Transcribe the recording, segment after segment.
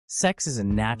Sex is a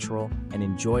natural and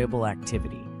enjoyable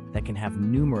activity that can have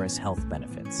numerous health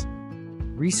benefits.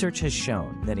 Research has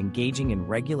shown that engaging in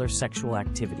regular sexual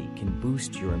activity can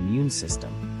boost your immune system,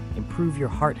 improve your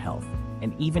heart health,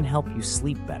 and even help you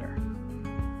sleep better.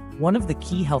 One of the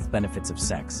key health benefits of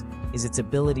sex is its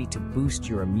ability to boost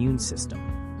your immune system.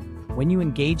 When you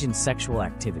engage in sexual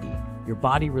activity, your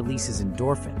body releases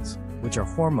endorphins, which are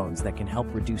hormones that can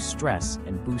help reduce stress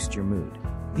and boost your mood.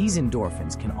 These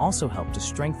endorphins can also help to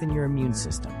strengthen your immune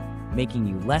system, making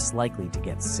you less likely to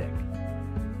get sick.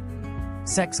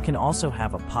 Sex can also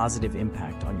have a positive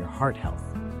impact on your heart health.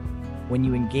 When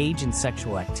you engage in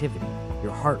sexual activity,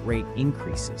 your heart rate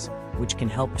increases, which can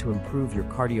help to improve your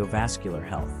cardiovascular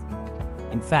health.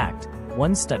 In fact,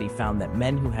 one study found that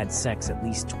men who had sex at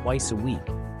least twice a week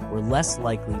were less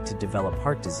likely to develop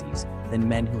heart disease than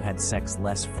men who had sex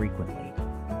less frequently.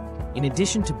 In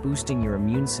addition to boosting your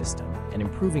immune system and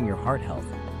improving your heart health,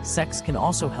 sex can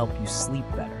also help you sleep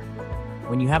better.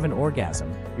 When you have an orgasm,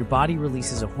 your body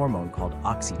releases a hormone called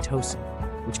oxytocin,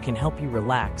 which can help you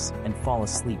relax and fall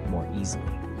asleep more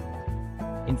easily.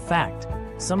 In fact,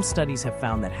 some studies have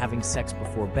found that having sex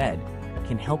before bed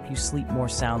can help you sleep more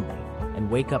soundly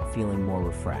and wake up feeling more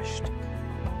refreshed.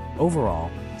 Overall,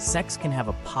 sex can have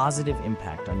a positive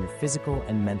impact on your physical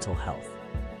and mental health.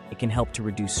 It can help to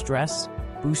reduce stress,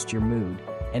 boost your mood,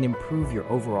 and improve your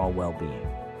overall well-being.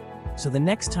 So the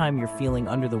next time you're feeling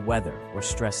under the weather or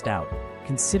stressed out,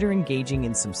 consider engaging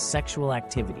in some sexual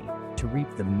activity to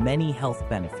reap the many health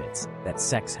benefits that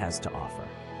sex has to offer.